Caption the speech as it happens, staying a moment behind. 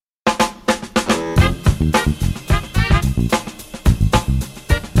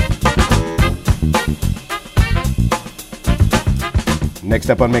Next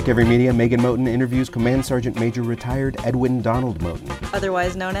up on Make Every Media, Megan Moten interviews Command Sergeant Major retired Edwin Donald Moten,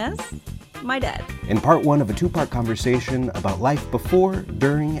 otherwise known as my dad. In part one of a two-part conversation about life before,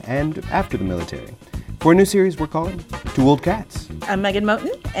 during, and after the military. For a new series we're calling Two Old Cats. I'm Megan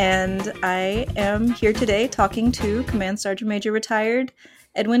Moten, and I am here today talking to Command Sergeant Major retired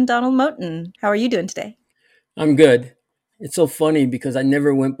Edwin Donald Moten. How are you doing today? I'm good. It's so funny because I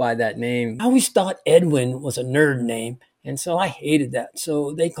never went by that name. I always thought Edwin was a nerd name, and so I hated that.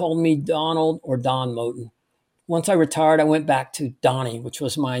 So they called me Donald or Don Moten. Once I retired, I went back to Donnie, which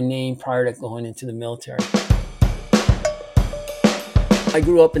was my name prior to going into the military. I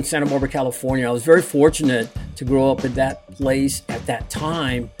grew up in Santa Barbara, California. I was very fortunate to grow up in that place at that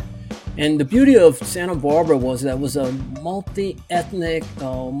time. And the beauty of Santa Barbara was that it was a multi-ethnic,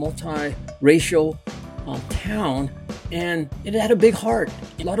 multi-racial town, and it had a big heart.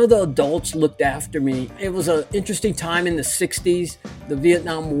 A lot of the adults looked after me. It was an interesting time in the 60s, the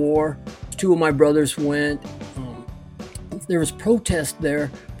Vietnam War. Two of my brothers went. There was protest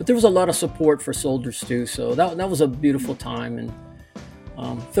there, but there was a lot of support for soldiers too. So that was a beautiful time, and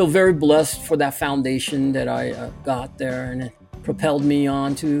feel very blessed for that foundation that I got there, and it propelled me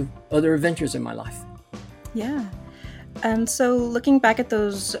on to other adventures in my life. Yeah. And so looking back at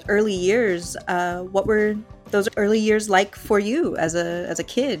those early years, what were those early years like for you as a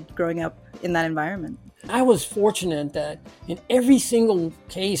kid growing up in that environment? I was fortunate that in every single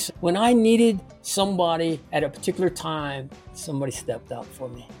case, when I needed somebody at a particular time, somebody stepped up for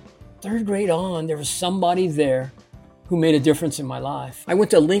me. Third grade on, there was somebody there who made a difference in my life. I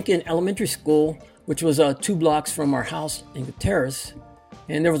went to Lincoln Elementary School, which was 2 blocks from our house in Gutierrez,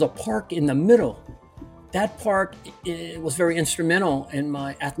 and there was a park in the middle. That park it was very instrumental in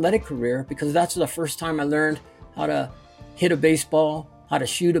my athletic career because that's the first time I learned how to hit a baseball, how to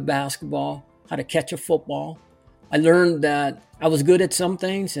shoot a basketball, how to catch a football. I learned that I was good at some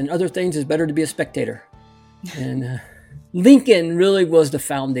things and other things it's better to be a spectator. And Lincoln really was the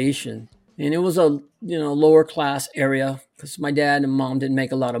foundation. And it was a lower class area because my dad and mom didn't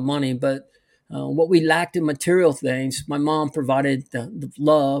make a lot of money, but what we lacked in material things, my mom provided the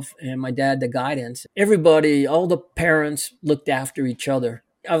love and my dad the guidance. Everybody, all the parents looked after each other.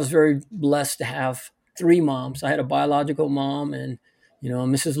 I was very blessed to have 3 moms. I had a biological mom and,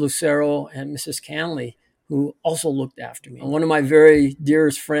 Mrs. Lucero and Mrs. Canley, who also looked after me. One of my very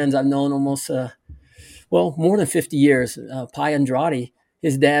dearest friends I've known almost, more than 50 years, Pi Andrade,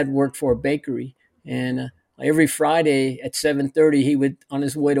 his dad worked for a bakery, and every Friday at 7:30, he would, on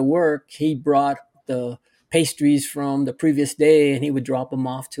his way to work, he brought the pastries from the previous day and he would drop them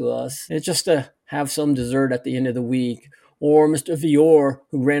off to us. It's just to have some dessert at the end of the week. Or Mr. Vior,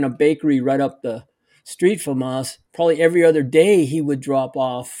 who ran a bakery right up the street from us, probably every other day he would drop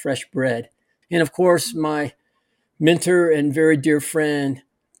off fresh bread. And of course, my mentor and very dear friend,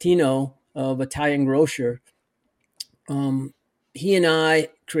 Tino of Italian Grocer, he and I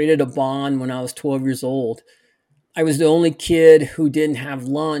created a bond when I was 12 years old. I was the only kid who didn't have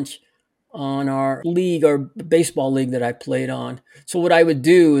lunch on our league, our baseball league that I played on. So what I would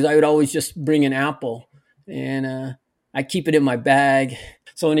do is I would always just bring an apple and I keep it in my bag.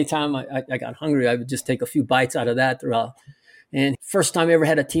 So anytime I got hungry, I would just take a few bites out of that throughout. And first time I ever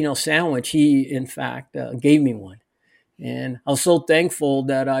had a Tino sandwich, he, in fact, gave me one. And I was so thankful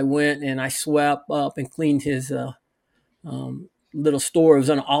that I went and I swept up and cleaned his little store. It was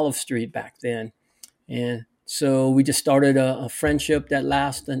on Olive Street back then. And so we just started a friendship that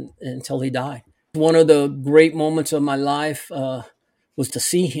lasted until he died. One of the great moments of my life was to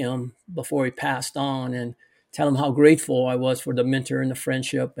see him before he passed on and tell him how grateful I was for the mentor and the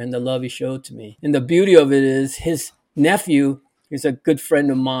friendship and the love he showed to me. And the beauty of it is his nephew is a good friend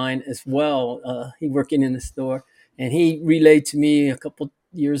of mine as well. He working in the store. And he relayed to me a couple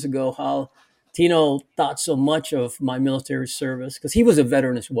years ago how Tino thought so much of my military service because he was a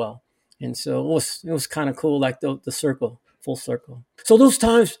veteran as well. And so it was kind of cool, like the circle, full circle. So those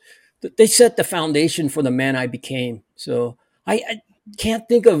times, they set the foundation for the man I became. So I can't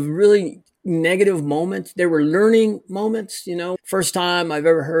think of really negative moments. There were learning moments, First time I've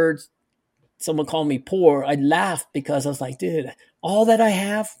ever heard someone call me poor, I laughed because I was like, dude, all that I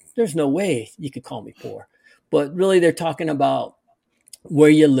have, there's no way you could call me poor. But really, they're talking about where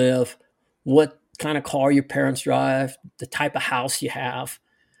you live, what kind of car your parents drive, the type of house you have.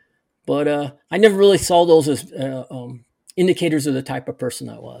 But I never really saw those as indicators of the type of person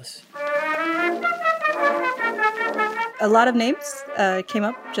I was. A lot of names came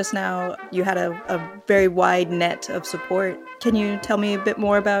up just now. You had a very wide net of support. Can you tell me a bit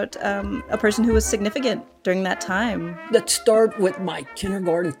more about a person who was significant during that time? Let's start with my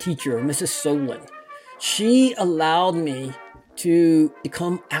kindergarten teacher, Mrs. Solon. She allowed me to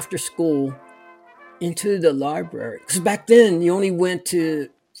come after school into the library. Because back then, you only went to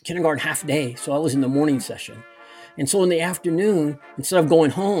kindergarten half day, so I was in the morning session. And so in the afternoon, instead of going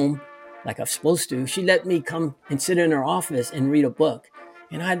home like I was supposed to, she let me come and sit in her office and read a book.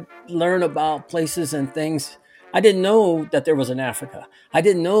 And I'd learn about places and things. I didn't know that there was an Africa. I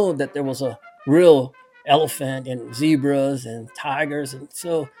didn't know that there was a real elephant and zebras and tigers. And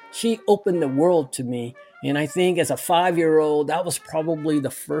so she opened the world to me. And I think as a 5-year-old, that was probably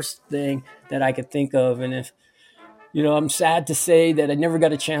the first thing that I could think of. And if, I'm sad to say that I never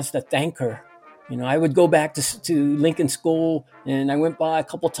got a chance to thank her. I would go back to Lincoln School, and I went by a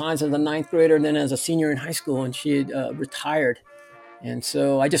couple times as a 9th grader and then as a senior in high school, and she had retired. And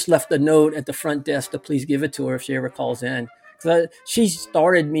so I just left a note at the front desk to please give it to her if she ever calls in. She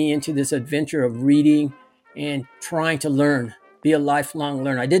started me into this adventure of reading and trying to learn, be a lifelong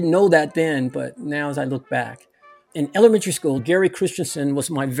learner. I didn't know that then, but now as I look back. In elementary school, Gary Christensen was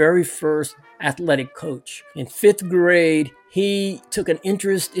my very first athletic coach. In 5th grade, he took an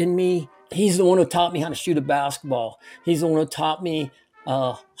interest in me. He's the one who taught me how to shoot a basketball. He's the one who taught me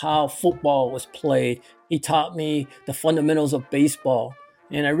how football was played. He taught me the fundamentals of baseball.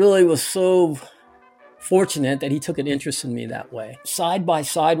 And I really was so fortunate that he took an interest in me that way. Side by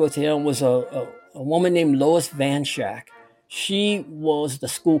side with him was a woman named Lois Van Schack. She was the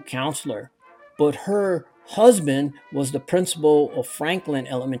school counselor, but her husband was the principal of Franklin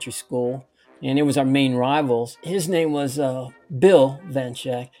Elementary School, and it was our main rivals. His name was Bill Van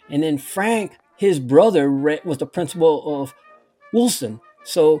Schack. And then Frank, his brother, was the principal of Wilson.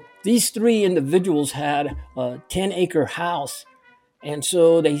 So these 3 individuals had a 10-acre house. And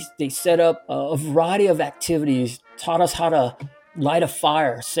so they set up a variety of activities, taught us how to light a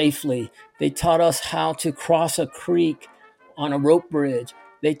fire safely. They taught us how to cross a creek on a rope bridge.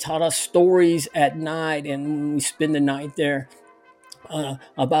 They taught us stories at night, and we spend the night there.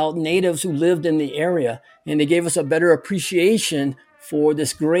 About natives who lived in the area, and they gave us a better appreciation for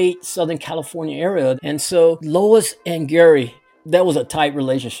this great Southern California area. And so Lois and Gary, that was a tight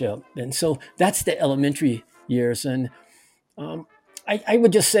relationship. And so that's the elementary years. And I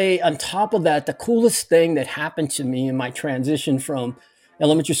would just say on top of that, the coolest thing that happened to me in my transition from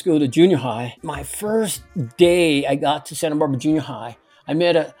elementary school to junior high, my first day I got to Santa Barbara Junior High, I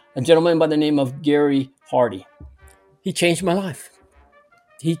met a gentleman by the name of Gary Hardy. He changed my life.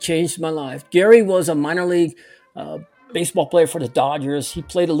 He changed my life. Gary was a minor league baseball player for the Dodgers. He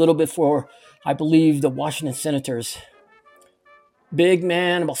played a little bit for, I believe, the Washington Senators. Big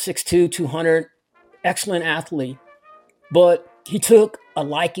man, about 6'2", 200, excellent athlete. But he took a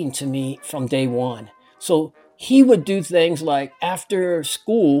liking to me from day one. So he would do things like after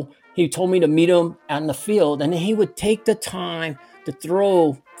school, he told me to meet him out in the field, and then he would take the time to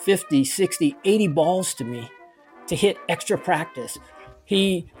throw 50, 60, 80 balls to me to hit extra practice.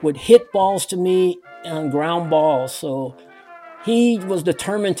 He would hit balls to me on ground balls. So he was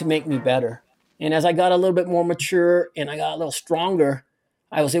determined to make me better. And as I got a little bit more mature and I got a little stronger,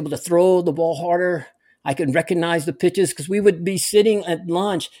 I was able to throw the ball harder. I could recognize the pitches because we would be sitting at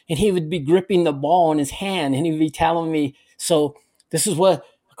lunch and he would be gripping the ball in his hand and he would be telling me, so this is what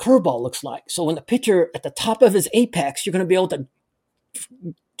a curveball looks like. So when the pitcher at the top of his apex, you're going to be able to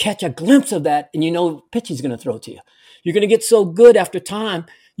catch a glimpse of that and you know the pitch he's going to throw to you. You're going to get so good after time,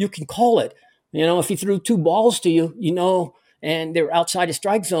 you can call it. If he threw 2 balls to you, and they're outside his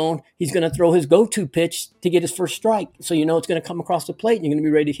strike zone, he's going to throw his go-to pitch to get his first strike. So it's going to come across the plate and you're going to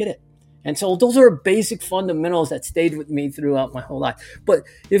be ready to hit it. And so those are basic fundamentals that stayed with me throughout my whole life. But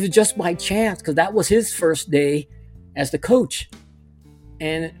it was just by chance because that was his first day as the coach.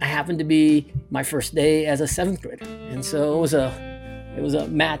 And I happened to be my first day as a 7th grader. And so it was a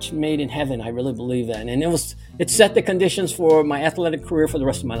match made in heaven. I really believe that. And it set the conditions for my athletic career for the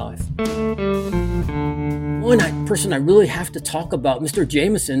rest of my life. One person I really have to talk about, Mr.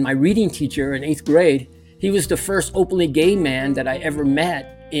 Jameson, my reading teacher in 8th grade. He was the first openly gay man that I ever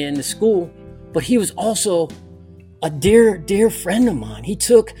met in the school, but he was also a dear, dear friend of mine. He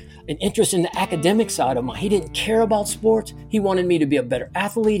took an interest in the academic side of mine. He didn't care about sports. He wanted me to be a better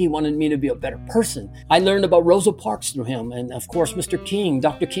athlete. He wanted me to be a better person. I learned about Rosa Parks through him. And of course, Dr. King.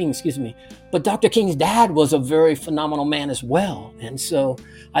 But Dr. King's dad was a very phenomenal man as well. And so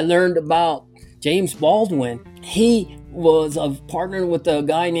I learned about James Baldwin. He was a partner with a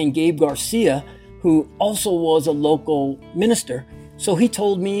guy named Gabe Garcia, who also was a local minister. So he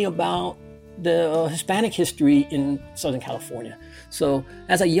told me about the Hispanic history in Southern California. So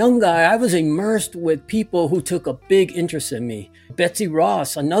as a young guy, I was immersed with people who took a big interest in me. Betsy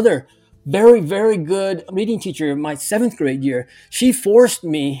Ross, another very, very good reading teacher in my 7th grade year, she forced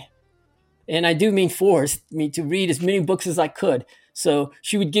me, and I do mean forced me, to read as many books as I could. So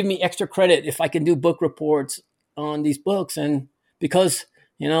she would give me extra credit if I can do book reports on these books. And because,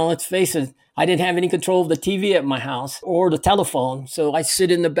 let's face it, I didn't have any control of the TV at my house or the telephone. So I'd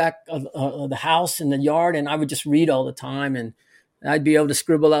sit in the back of the house in the yard, and I would just read all the time. And I'd be able to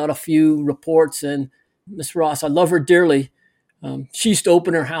scribble out a few reports. And Miss Ross, I love her dearly. She used to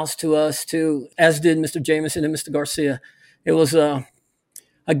open her house to us too, as did Mr. Jameson and Mr. Garcia. It was,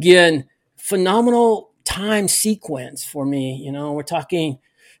 again, phenomenal time sequence for me. We're talking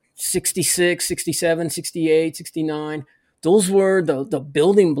 66, 67, 68, 69. Those were the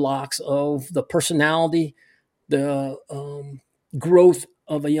building blocks of the personality, the growth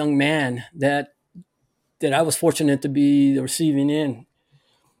of a young man that I was fortunate to be receiving in.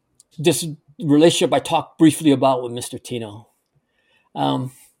 This relationship I talked briefly about with Mr. Tino.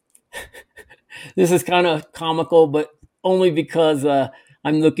 This is kind of comical, but only because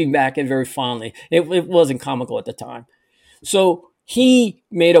I'm looking back at it very fondly. It wasn't comical at the time. So he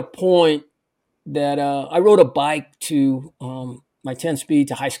made a point that I rode a bike to my 10-speed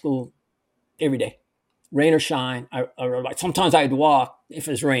to high school every day, rain or shine. I rode a bike. Sometimes I'd walk if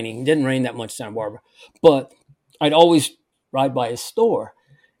it was raining. It didn't rain that much in Santa Barbara, but I'd always ride by his store.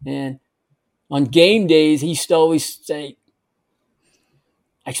 And on game days, he used to always say,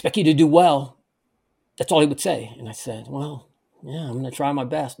 "I expect you to do well." That's all he would say. And I said, "Well, yeah, I'm going to try my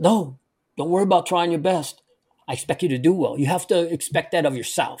best." "No, don't worry about trying your best. I expect you to do well. You have to expect that of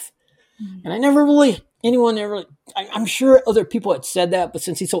yourself." Mm-hmm. And I'm sure other people had said that, but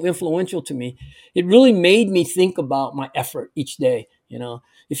since he's so influential to me, it really made me think about my effort each day.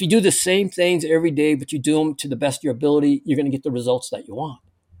 If you do the same things every day, but you do them to the best of your ability, you're going to get the results that you want.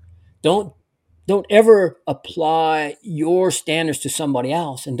 Don't ever apply your standards to somebody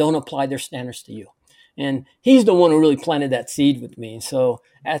else, and don't apply their standards to you. And he's the one who really planted that seed with me. So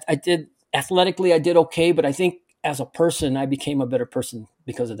athletically, I did okay, but I think as a person, I became a better person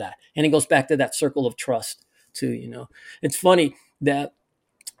because of that. And it goes back to that circle of trust too. It's funny that,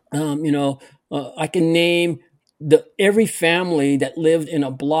 I can name every family that lived in a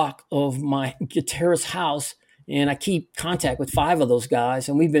block of my terrace house. And I keep contact with 5 of those guys,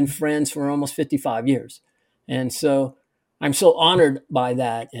 and we've been friends for almost 55 years. And so I'm so honored by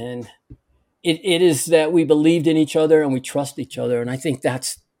that. And it is that we believed in each other and we trust each other. And I think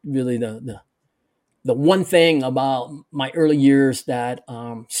that's really the one thing about my early years that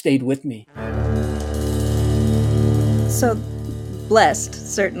stayed with me. So blessed,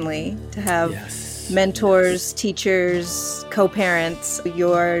 certainly, to have mentors, teachers, co-parents.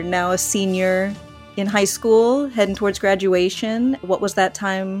 You're now a senior in high school, heading towards graduation. What was that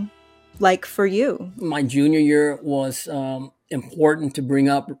time like for you? My junior year was important to bring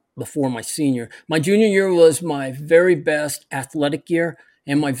up before my senior. My junior year was my very best athletic year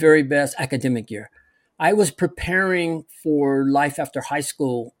and my very best academic year. I was preparing for life after high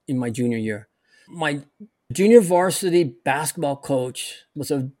school in my junior year. My junior varsity basketball coach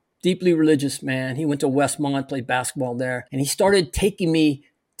was a deeply religious man. He went to Westmont, played basketball there, and he started taking me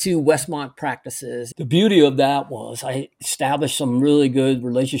to Westmont practices. The beauty of that was I established some really good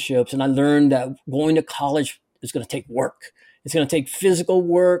relationships, and I learned that going to college is going to take work. It's going to take physical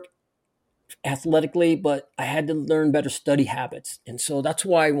work athletically, but I had to learn better study habits. And so that's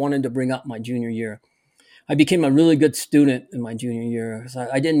why I wanted to bring up my junior year. I became a really good student in my junior year.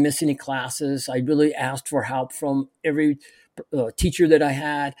 I didn't miss any classes. I really asked for help from every teacher that I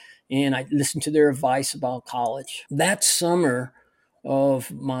had, and I listened to their advice about college. That summer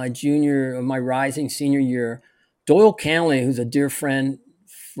of my rising senior year, Doyle Canley, who's a dear friend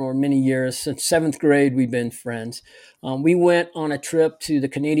for many years, since 7th grade, we've been friends. We went on a trip to the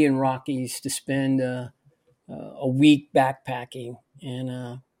Canadian Rockies to spend a week backpacking.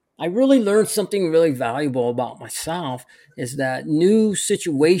 And I really learned something really valuable about myself, is that new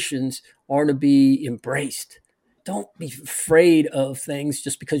situations are to be embraced. Don't be afraid of things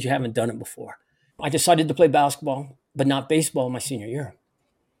just because you haven't done it before. I decided to play basketball, but not baseball my senior year.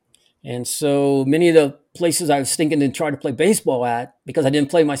 And so many of the places I was thinking to try to play baseball at, because I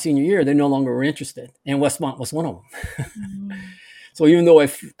didn't play my senior year, they no longer were interested. And Westmont was one of them. Mm-hmm. So even though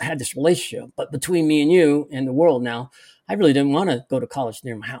I've had this relationship, but between me and you and the world now, I really didn't want to go to college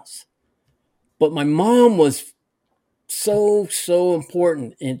near my house. But my mom was so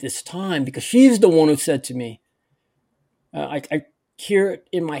important at this time, because she's the one who said to me, I hear it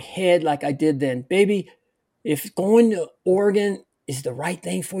in my head like I did then, "Baby, if going to Oregon is the right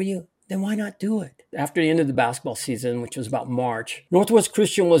thing for you, then why not do it? After the end of the basketball season, which was about March, Northwest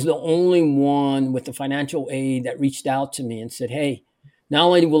Christian was the only one with the financial aid that reached out to me and said, hey, not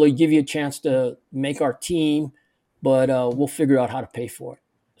only will we give you a chance to make our team, but we'll figure out how to pay for it.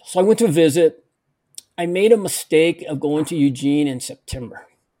 So I went to visit. I made a mistake of going to Eugene in September.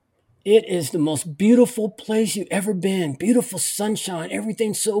 It is the most beautiful place you've ever been. Beautiful sunshine,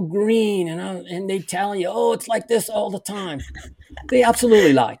 everything's so green. And they tell you, oh, it's like this all the time. They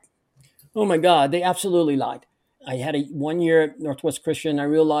absolutely lied. Oh my God, they absolutely lied. I had 1 year at Northwest Christian. I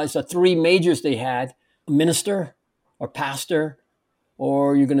realized the 3 majors they had, a minister or pastor,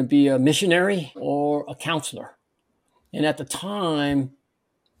 or you're going to be a missionary or a counselor. And at the time,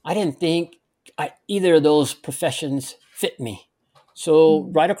 I didn't think either of those professions fit me. So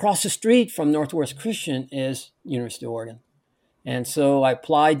right across the street from Northwest Christian is University of Oregon. And so I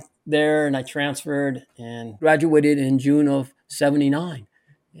applied there and I transferred and graduated in June of 79.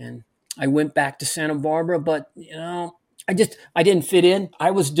 And I went back to Santa Barbara, but I didn't fit in.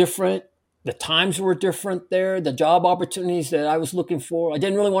 I was different. The times were different there. The job opportunities that I was looking for. I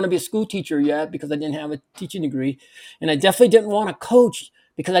didn't really want to be a school teacher yet because I didn't have a teaching degree. And I definitely didn't want to coach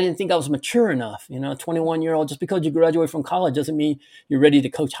because I didn't think I was mature enough. 21-year-old, just because you graduate from college doesn't mean you're ready to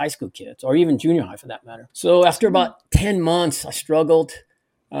coach high school kids or even junior high for that matter. So after about 10 months, I struggled.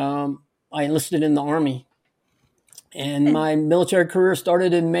 I enlisted in the Army. And my military career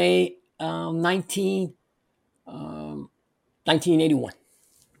started in May 1981.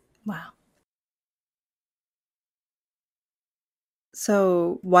 Wow.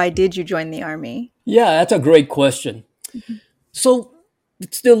 So why did you join the Army? Yeah, that's a great question. Mm-hmm. So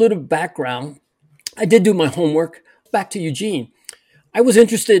still a little background. I did do my homework. Back to Eugene. I was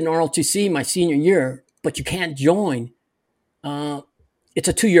interested in ROTC my senior year, but you can't join. It's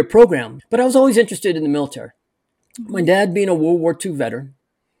a 2-year program. But I was always interested in the military. My dad being a World War II veteran.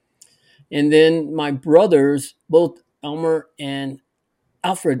 And then my brothers, both Elmer and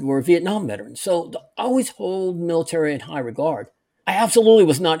Alfred, were Vietnam veterans. So I always hold military in high regard. I absolutely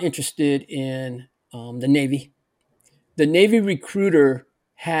was not interested in the Navy. The Navy recruiter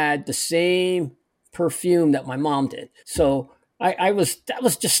had the same perfume that my mom did. So that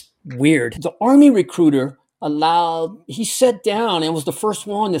was just weird. The Army recruiter he sat down and was the first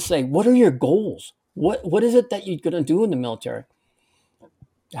one to say, what are your goals? What is it that you're going to do in the military?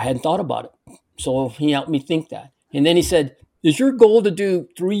 I hadn't thought about it. So he helped me think that. And then he said, is your goal to do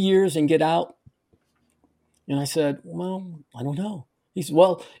 3 years and get out? And I said, well, I don't know. He said,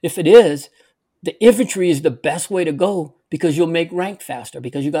 well, if it is, the infantry is the best way to go because you'll make rank faster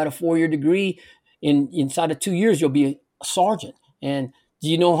because you got a 4-year degree. Inside of 2 years, you'll be a sergeant. And do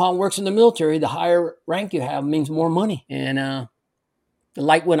you know how it works in the military? The higher rank you have means more money. And the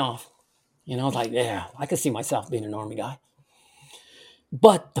light went off. I was like, yeah, I could see myself being an Army guy.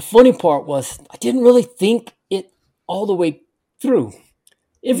 But the funny part was I didn't really think it all the way through.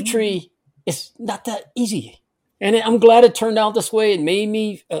 Infantry is not that easy. And I'm glad it turned out this way. It made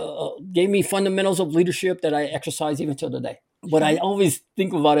me, gave me fundamentals of leadership that I exercise even till today. But I always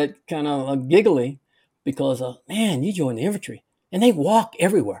think about it kind of giggly because, man, you join the infantry and they walk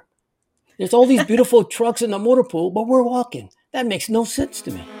everywhere. There's all these beautiful trucks in the motor pool, but we're walking. That makes no sense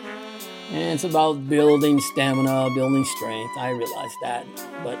to me. And it's about building stamina, building strength. I realized that.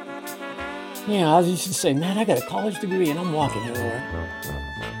 But, I used to say, man, I got a college degree and I'm walking everywhere.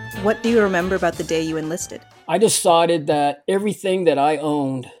 What do you remember about the day you enlisted? I decided that everything that I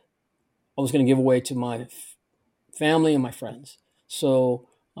owned, I was going to give away to my family and my friends. So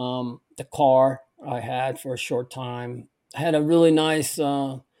the car I had for a short time, I had a really nice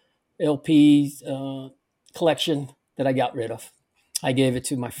LP collection that I got rid of. I gave it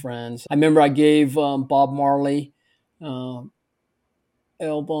to my friends. I remember I gave Bob Marley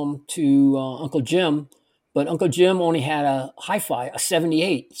album to Uncle Jim, but Uncle Jim only had a hi-fi, a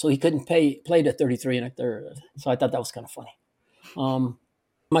 78, so he couldn't play the 33 and a third. So I thought that was kind of funny.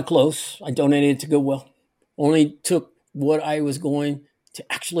 My clothes, I donated to Goodwill. Only took what I was going to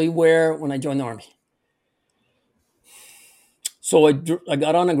actually wear when I joined the Army. So I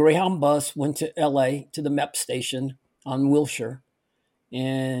got on a Greyhound bus, went to LA to the MEP station on Wilshire,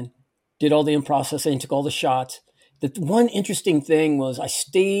 and did all the in-processing, took all the shots. The one interesting thing was I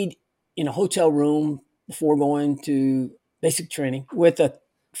stayed in a hotel room before going to basic training with a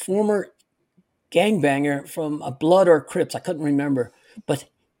former gangbanger from a Blood or Crips. I couldn't remember, but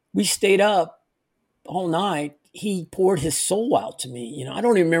we stayed up all night. He poured his soul out to me. I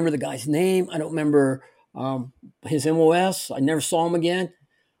don't even remember the guy's name. I don't remember his MOS. I never saw him again,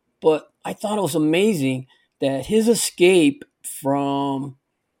 but I thought it was amazing that his escape from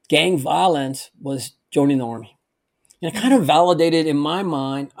gang violence was joining the Army. And it kind of validated in my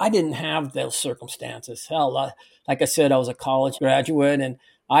mind, I didn't have those circumstances. Hell, like I said, I was a college graduate and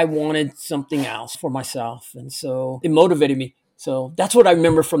I wanted something else for myself. And so it motivated me. So that's what I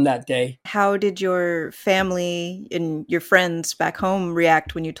remember from that day. How did your family and your friends back home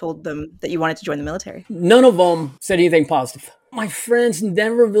react when you told them that you wanted to join the military? None of them said anything positive. My friends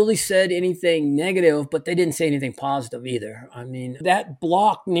never really said anything negative, but they didn't say anything positive either. I mean, that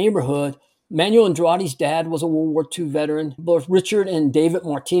block neighborhood, Manuel Andrade's dad was a World War II veteran. Both Richard and David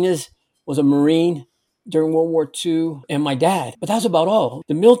Martinez was a Marine during World War II, and my dad. But that's about all.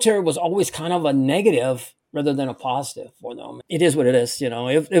 The military was always kind of a negative rather than a positive for them. It is what it is, you know.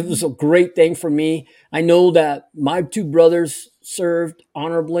 It was a great thing for me. I know that my two brothers served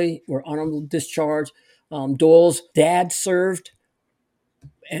honorably, were honorable discharge. Doyle's dad served,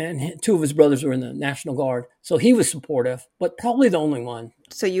 and two of his brothers were in the National Guard. So he was supportive, but probably the only one.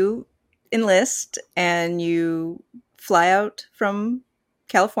 So you enlist and you fly out from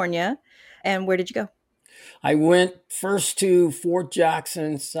California. And where did you go? I went first to Fort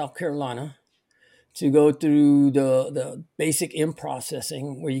Jackson, South Carolina, to go through the basic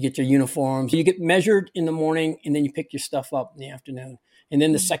in-processing where you get your uniforms. You get measured in the morning and then you pick your stuff up in the afternoon. And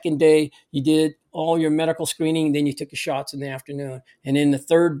then the second day, you did all your medical screening, and then you took your shots in the afternoon. And then the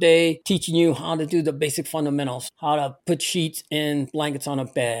third day, teaching you how to do the basic fundamentals, how to put sheets and blankets on a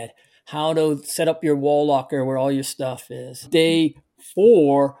bed, how to set up your wall locker where all your stuff is. Day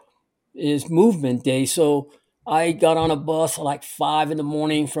 4 is movement day. So I got on a bus at like 5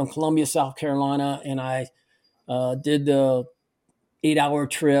 a.m. from Columbia, South Carolina, and I did the 8-hour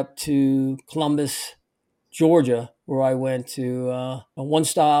trip to Columbus, Georgia, where I went to a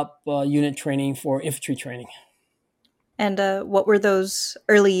one-stop unit training for infantry training. And what were those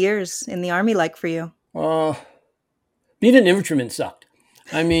early years in the Army like for you? Being an infantryman sucked.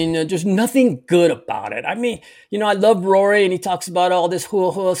 I mean, there's nothing good about it. I mean, you know, I love Rory and he talks about all this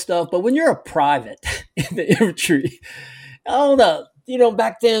hoo-ha stuff, but when you're a private in the infantry,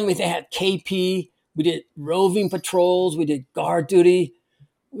 back then we had KP, we did roving patrols, we did guard duty.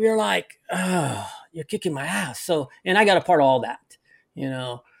 We were like, you're kicking my ass. So, and I got a part of all that, you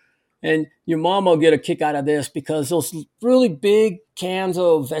know, and your mom will get a kick out of this because those really big cans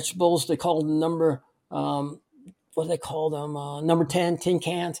of vegetables, they call them number 10 tin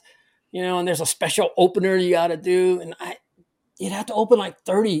cans, you know, and there's a special opener you got to do. And you'd have to open like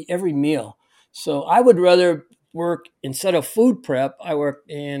 30 every meal. So I would rather work instead of food prep. I worked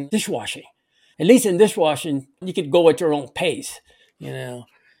in dishwashing. At least in dishwashing, you could go at your own pace, you know.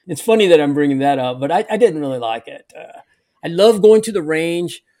 It's funny that I'm bringing that up, but I didn't really like it. I love going to the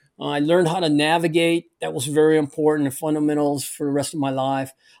range. I learned how to navigate. That was very important and fundamentals for the rest of my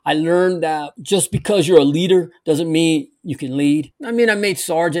life. I learned that just because you're a leader doesn't mean you can lead. I mean, I made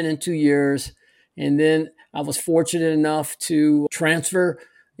sergeant in 2 years, and then I was fortunate enough to transfer,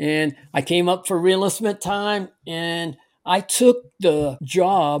 and I came up for reenlistment time, and I took the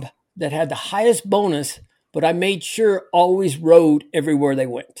job that had the highest bonus, but I made sure always rode everywhere they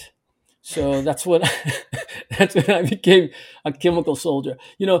went. So that's when I became a chemical soldier.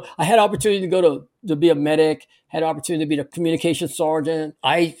 You know, I had opportunity to go to be a medic, had opportunity to be a communications sergeant.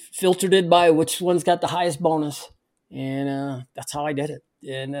 I filtered it by which one's got the highest bonus. And that's how I did it.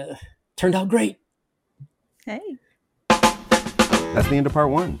 And turned out great. Hey. That's the end of part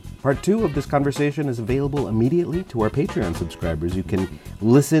 1. Part 2 of this conversation is available immediately to our Patreon subscribers. You can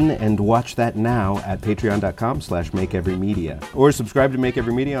listen and watch that now at patreon.com/makeeverymedia. Or subscribe to Make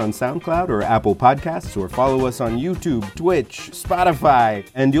Every Media on SoundCloud or Apple Podcasts, or follow us on YouTube, Twitch, Spotify,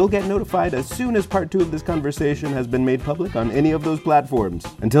 and you'll get notified as soon as part 2 of this conversation has been made public on any of those platforms.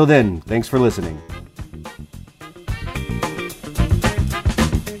 Until then, thanks for listening.